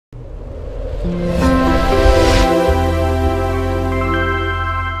Hi,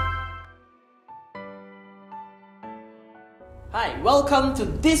 welcome to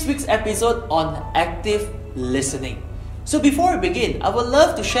this week's episode on active listening. So before we begin, I would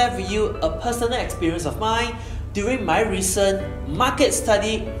love to share with you a personal experience of mine during my recent market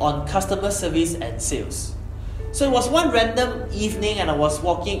study on customer service and sales. So it was one random evening and I was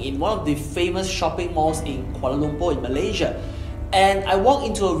walking in one of the famous shopping malls in Kuala Lumpur in Malaysia. And I walked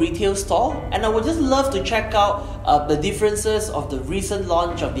into a retail store and I would just love to check out the differences of the recent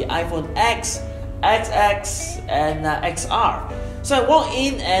launch of the iPhone X, XX and XR. So I walked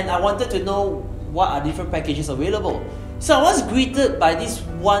in and I wanted to know what are different packages available. So I was greeted by this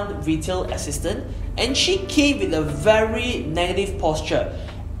one retail assistant and she came with a very negative posture.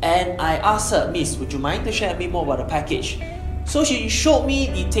 And I asked her, "Miss, would you mind to share with me more about the package?" So she showed me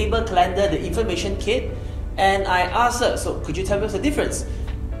the table calendar, the information kit, and I asked her, "So could you tell me what's the difference?"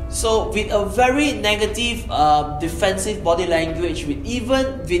 So with a very negative, defensive body language,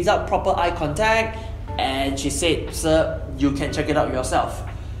 even without proper eye contact, and she said, "Sir, you can check it out yourself."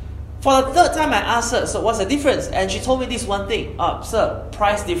 For the third time I asked her, "So what's the difference?" And she told me this one thing, "Sir,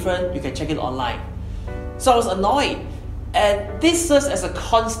 price different, you can check it online." So I was annoyed. And this serves as a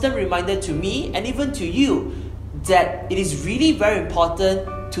constant reminder to me and even to you that it is really very important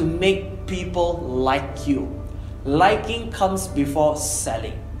to make people like you. Liking comes before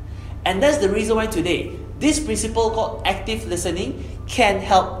selling. And that's the reason why today, this principle called active listening can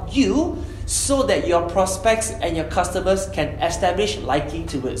help you so that your prospects and your customers can establish liking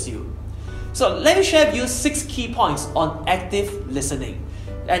towards you. So let me share with you 6 key points on active listening.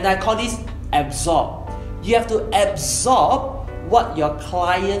 And I call this absorb. You have to absorb what your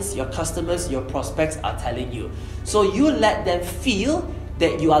clients, your customers, your prospects are telling you. So you let them feel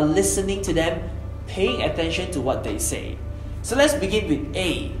that you are listening to them, paying attention to what they say. So let's begin with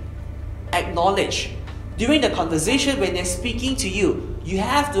A. Acknowledge. During the conversation when they're speaking to you, you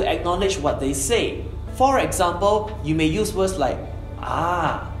have to acknowledge what they say. For example, you may use words like,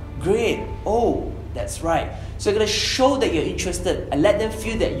 great, oh, that's right. So you're going to show that you're interested and let them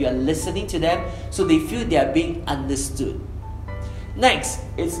feel that you are listening to them so they feel they are being understood. Next,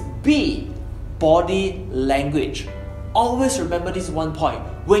 it's B, body language. Always remember this one point.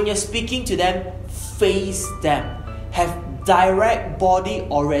 When you're speaking to them, face them. Have direct body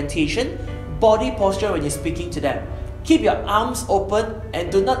orientation, body posture when you're speaking to them. Keep your arms open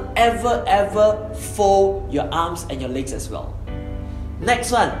and do not ever fold your arms and your legs as well.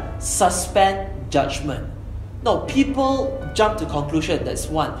 Next one, suspend judgment. No, people jump to conclusion, that's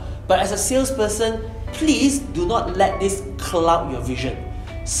one. But as a salesperson, please do not let this cloud your vision.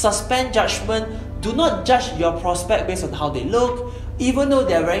 Suspend judgment. Do not judge your prospect based on how they look. Even though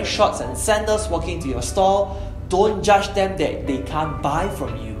they're wearing shorts and sandals walking to your store, don't judge them that they can't buy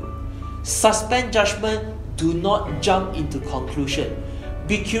from you. Suspend judgment. Do not jump into conclusion.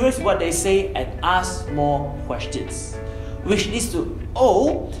 Be curious what they say and ask more questions. Which leads to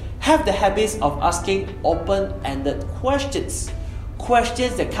O, have the habits of asking open-ended questions.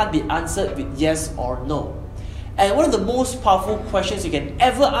 Questions that can't be answered with yes or no. And one of the most powerful questions you can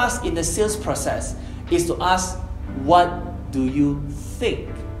ever ask in the sales process is to ask, what do you think?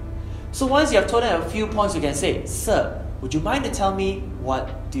 So once you have told them a few points, you can say, "Sir, would you mind to tell me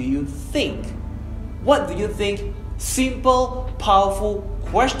what do you think?" What do you think? Simple, powerful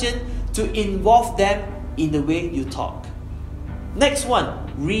question to involve them in the way you talk. Next one,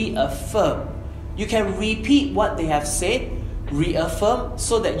 reaffirm. You can repeat what they have said, reaffirm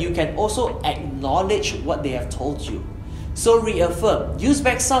so that you can also acknowledge what they have told you. So reaffirm, use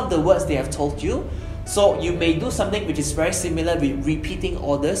back some of the words they have told you. So you may do something which is very similar with repeating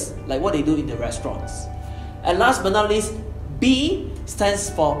orders, like what they do in the restaurants. And last but not least, B stands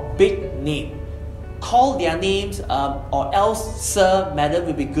for big name. Call their names or else sir, madam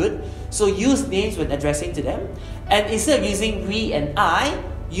will be good. So use names when addressing to them. And instead of using we and I,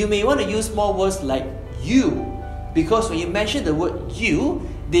 you may want to use more words like you. Because when you mention the word you,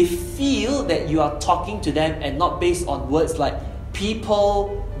 they feel that you are talking to them and not based on words like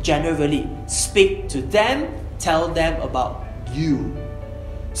people generally. Speak to them, tell them about you.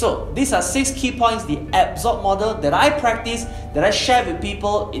 So these are 6 key points, the absorb model that I practice, that I share with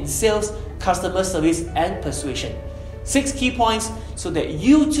people in sales, customer service and persuasion. 6 key points so that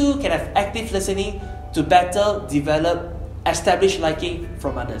you too can have active listening to better develop, establish liking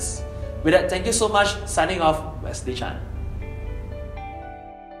from others. With that, thank you so much. Signing off, Wesley Chan.